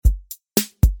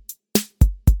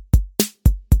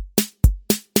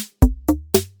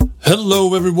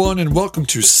Hello, everyone, and welcome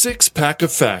to Six Pack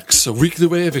of Facts, a weekly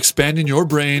way of expanding your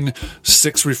brain,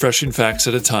 6 refreshing facts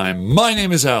at a time. My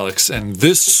name is Alex, and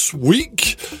this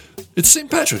week, it's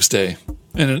St. Patrick's Day.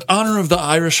 And in honor of the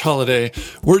Irish holiday,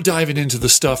 we're diving into the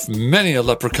stuff many a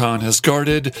leprechaun has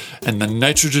guarded and the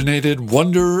nitrogenated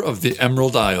wonder of the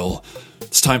Emerald Isle.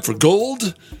 It's time for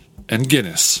gold and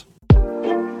Guinness.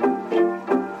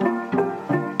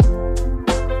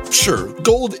 Sure,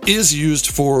 gold is used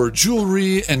for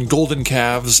jewelry and golden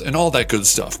calves and all that good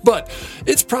stuff, but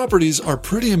its properties are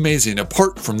pretty amazing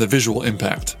apart from the visual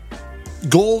impact.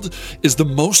 Gold is the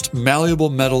most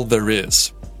malleable metal there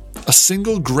is. A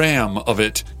single gram of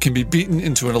it can be beaten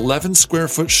into an 11 square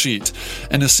foot sheet,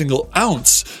 and a single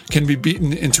ounce can be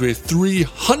beaten into a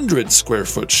 300 square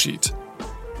foot sheet.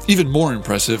 Even more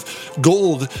impressive,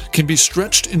 gold can be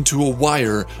stretched into a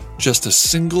wire just a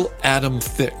single atom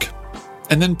thick,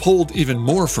 and then pulled even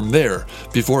more from there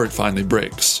before it finally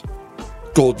breaks.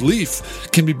 Gold leaf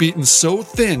can be beaten so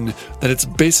thin that it's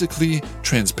basically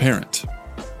transparent,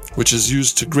 which is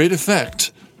used to great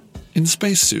effect in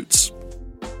spacesuits.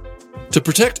 To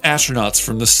protect astronauts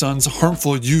from the sun's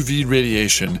harmful UV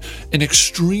radiation, an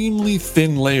extremely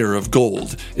thin layer of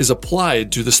gold is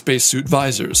applied to the spacesuit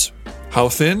visors. How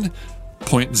thin?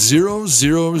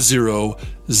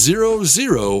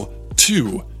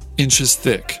 0.000002 inches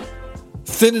thick.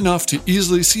 Thin enough to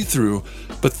easily see through,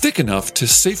 but thick enough to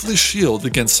safely shield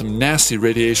against some nasty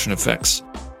radiation effects.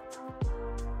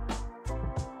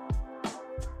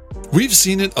 We've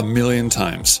seen it a million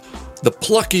times. The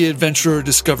plucky adventurer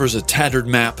discovers a tattered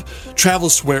map,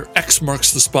 travels to where X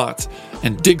marks the spot,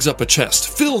 and digs up a chest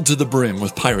filled to the brim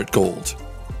with pirate gold.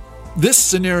 This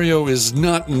scenario is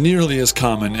not nearly as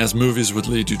common as movies would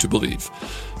lead you to believe,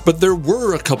 but there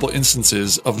were a couple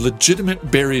instances of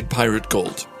legitimate buried pirate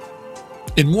gold.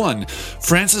 In one,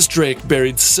 Francis Drake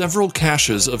buried several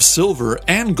caches of silver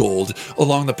and gold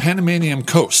along the Panamanian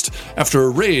coast after a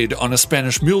raid on a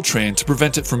Spanish mule train to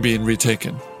prevent it from being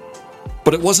retaken.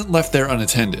 But it wasn't left there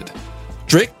unattended.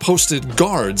 Drake posted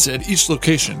guards at each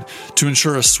location to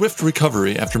ensure a swift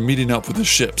recovery after meeting up with his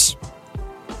ships.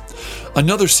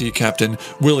 Another sea captain,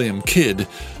 William Kidd,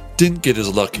 didn't get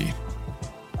as lucky.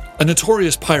 A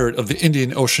notorious pirate of the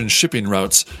Indian Ocean shipping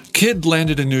routes, Kidd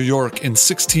landed in New York in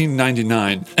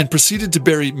 1699 and proceeded to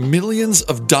bury millions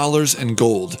of dollars in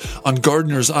gold on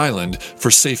Gardiner's Island for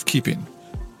safekeeping.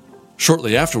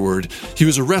 Shortly afterward, he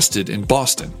was arrested in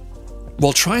Boston.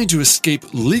 While trying to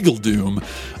escape legal doom,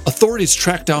 authorities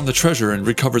tracked down the treasure and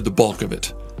recovered the bulk of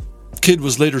it. Kidd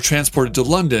was later transported to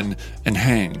London and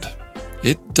hanged.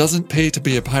 It doesn't pay to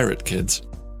be a pirate, kids.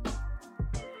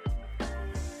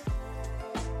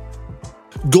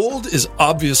 Gold is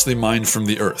obviously mined from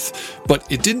the Earth,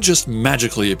 but it didn't just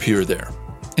magically appear there.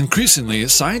 Increasingly,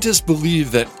 scientists believe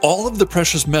that all of the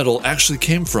precious metal actually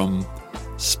came from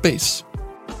space.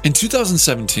 In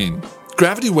 2017,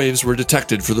 gravity waves were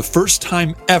detected for the first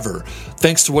time ever,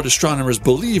 thanks to what astronomers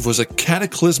believe was a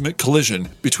cataclysmic collision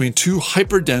between two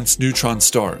hyperdense neutron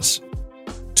stars.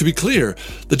 To be clear,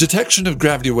 the detection of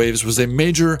gravity waves was a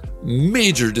major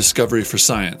discovery for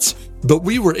science, but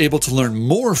we were able to learn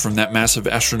more from that massive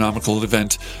astronomical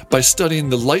event by studying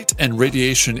the light and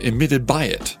radiation emitted by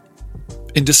it.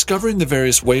 In discovering the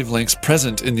various wavelengths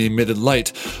present in the emitted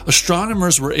light,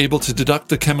 astronomers were able to deduct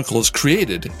the chemicals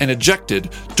created and ejected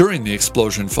during the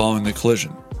explosion following the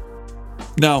collision.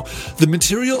 Now, the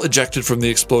material ejected from the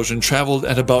explosion traveled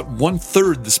at about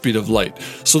 1/3 the speed of light,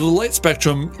 so the light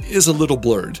spectrum is a little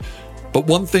blurred. But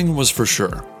one thing was for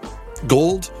sure: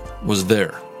 gold was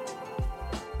there.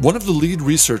 One of the lead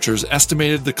researchers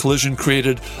estimated the collision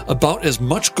created about as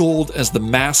much gold as the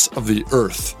mass of the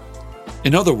Earth.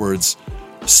 In other words,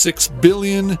 6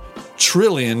 billion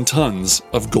trillion tons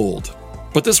of gold.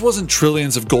 But this wasn't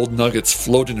trillions of gold nuggets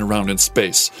floating around in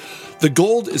space. The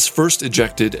gold is first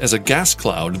ejected as a gas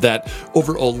cloud that,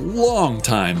 over a long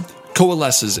time,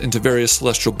 coalesces into various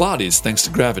celestial bodies thanks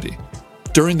to gravity.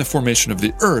 During the formation of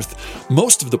the Earth,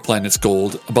 most of the planet's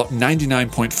gold, about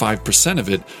 99.5% of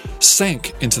it,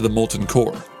 sank into the molten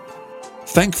core.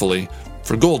 Thankfully,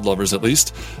 for gold lovers at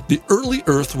least, the early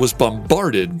Earth was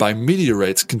bombarded by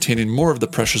meteorites containing more of the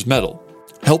precious metal,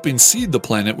 helping seed the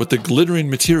planet with the glittering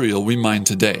material we mine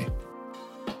today.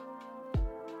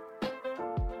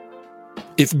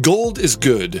 If gold is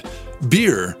good,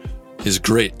 beer is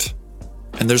great.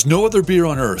 And there's no other beer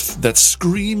on earth that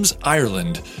screams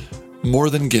Ireland more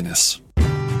than Guinness.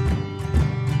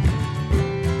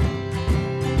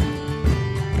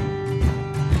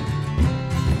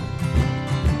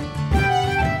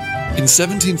 In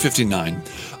 1759,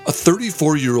 a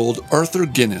 34-year-old Arthur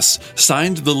Guinness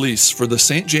signed the lease for the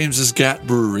St. James's Gate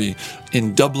Brewery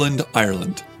in Dublin,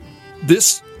 Ireland.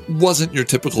 This wasn't your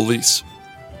typical lease.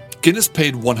 Guinness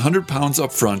paid £100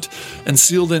 up front and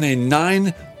sealed in a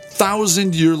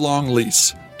 9,000-year-long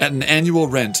lease at an annual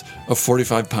rent of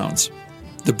 £45.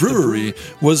 The brewery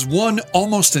was one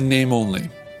almost in name only.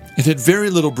 It had very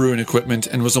little brewing equipment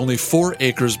and was only 4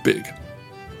 acres big.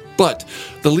 But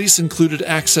the lease included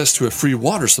access to a free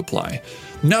water supply,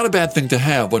 not a bad thing to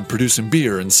have when producing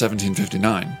beer in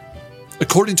 1759.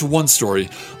 According to one story,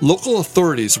 local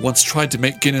authorities once tried to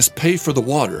make Guinness pay for the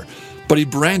water, but he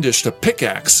brandished a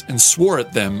pickaxe and swore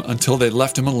at them until they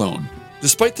left him alone.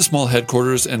 Despite the small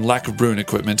headquarters and lack of brewing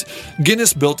equipment,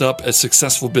 Guinness built up a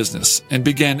successful business and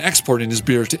began exporting his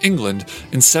beer to England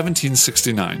in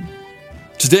 1769.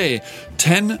 Today,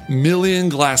 10 million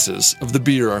glasses of the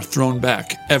beer are thrown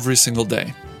back every single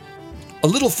day. A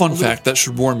little fun fact that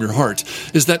should warm your heart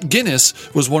is that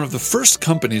Guinness was one of the first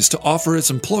companies to offer its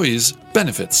employees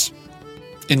benefits.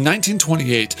 In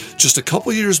 1928, just a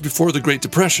couple years before the Great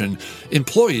Depression,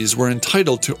 employees were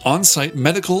entitled to on-site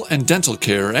medical and dental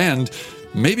care and,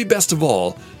 maybe best of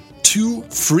all, 2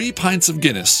 free pints of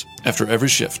Guinness after every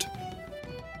shift.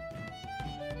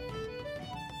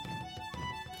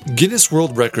 Guinness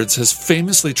World Records has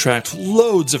famously tracked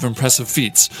loads of impressive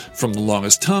feats, from the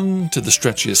longest tongue to the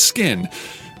stretchiest skin.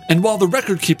 And while the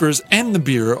record keepers and the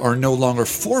beer are no longer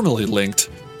formally linked,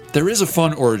 there is a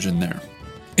fun origin there.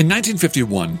 In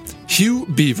 1951, Hugh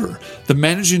Beaver, the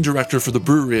managing director for the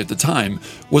brewery at the time,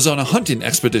 was on a hunting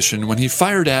expedition when he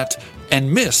fired at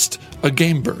and missed a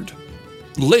game bird.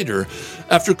 Later,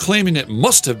 after claiming it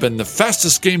must have been the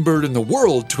fastest game bird in the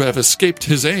world to have escaped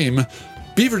his aim,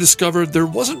 Beaver discovered there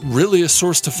wasn't really a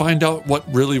source to find out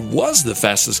what really was the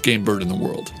fastest game bird in the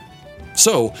world.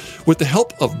 So, with the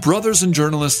help of brothers and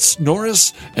journalists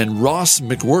Norris and Ross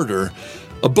McWhirter,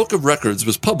 a book of records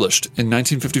was published in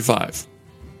 1955.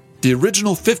 The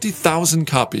original 50,000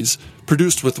 copies,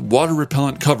 produced with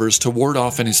water-repellent covers to ward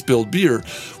off any spilled beer,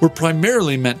 were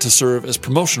primarily meant to serve as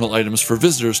promotional items for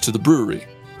visitors to the brewery.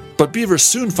 But Beaver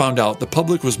soon found out the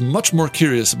public was much more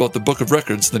curious about the book of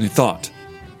records than he thought.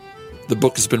 The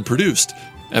book has been produced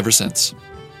ever since.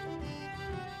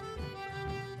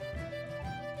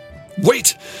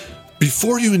 Wait!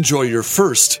 Before you enjoy your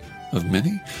first of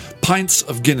many pints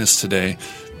of Guinness today,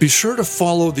 be sure to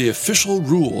follow the official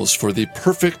rules for the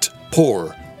perfect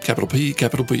pour, capital P,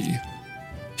 capital P.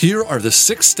 Here are the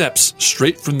 6 steps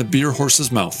straight from the beer horse's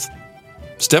mouth.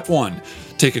 Step 1.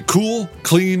 Take a cool,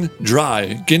 clean,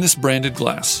 dry Guinness branded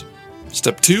glass.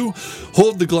 Step 2.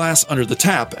 Hold the glass under the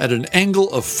tap at an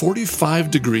angle of 45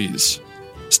 degrees.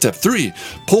 Step 3.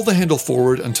 Pull the handle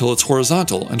forward until it's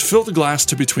horizontal and fill the glass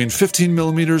to between 15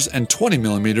 millimeters and 20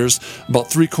 millimeters, about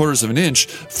 3/4 of an inch,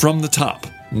 from the top.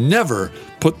 Never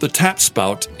put the tap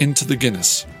spout into the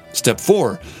Guinness. Step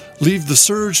 4. Leave the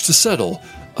surge to settle,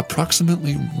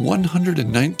 approximately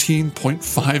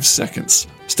 119.5 seconds.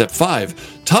 Step 5.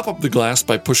 Top up the glass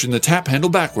by pushing the tap handle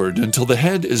backward until the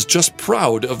head is just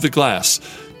proud of the glass.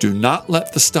 Do not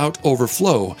let the stout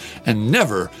overflow, and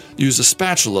never use a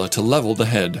spatula to level the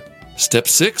head. Step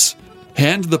 6.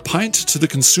 Hand the pint to the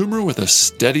consumer with a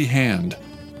steady hand.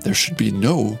 There should be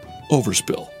no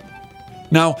overspill.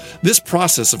 Now, this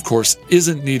process, of course,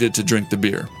 isn't needed to drink the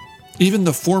beer. Even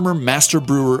the former master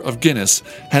brewer of Guinness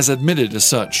has admitted as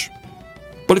such.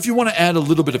 But if you want to add a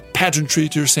little bit of pageantry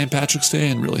to your St. Patrick's Day,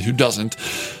 and really, who doesn't,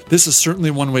 this is certainly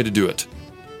one way to do it.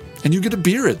 And you get a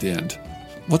beer at the end.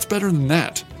 What's better than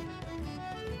that?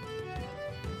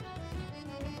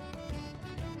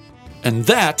 And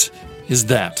that is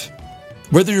that.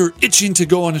 Whether you're itching to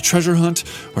go on a treasure hunt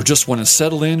or just want to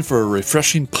settle in for a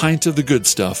refreshing pint of the good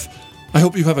stuff, I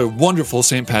hope you have a wonderful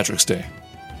St. Patrick's Day.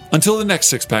 Until the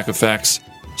next 6-pack of facts,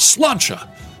 sláinte!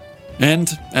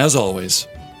 And, as always,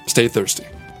 stay thirsty.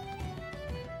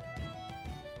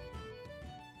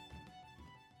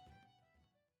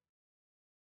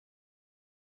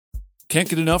 Can't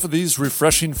get enough of these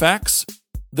refreshing facts?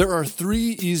 There are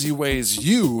 3 easy ways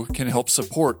you can help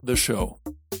support the show.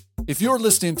 If you're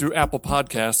listening through Apple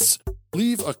Podcasts,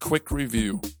 leave a quick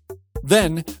review.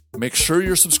 Then, make sure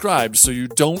you're subscribed so you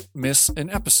don't miss an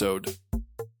episode.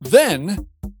 Then,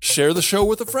 share the show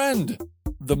with a friend.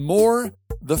 The more,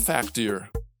 the factier.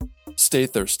 Stay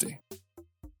thirsty.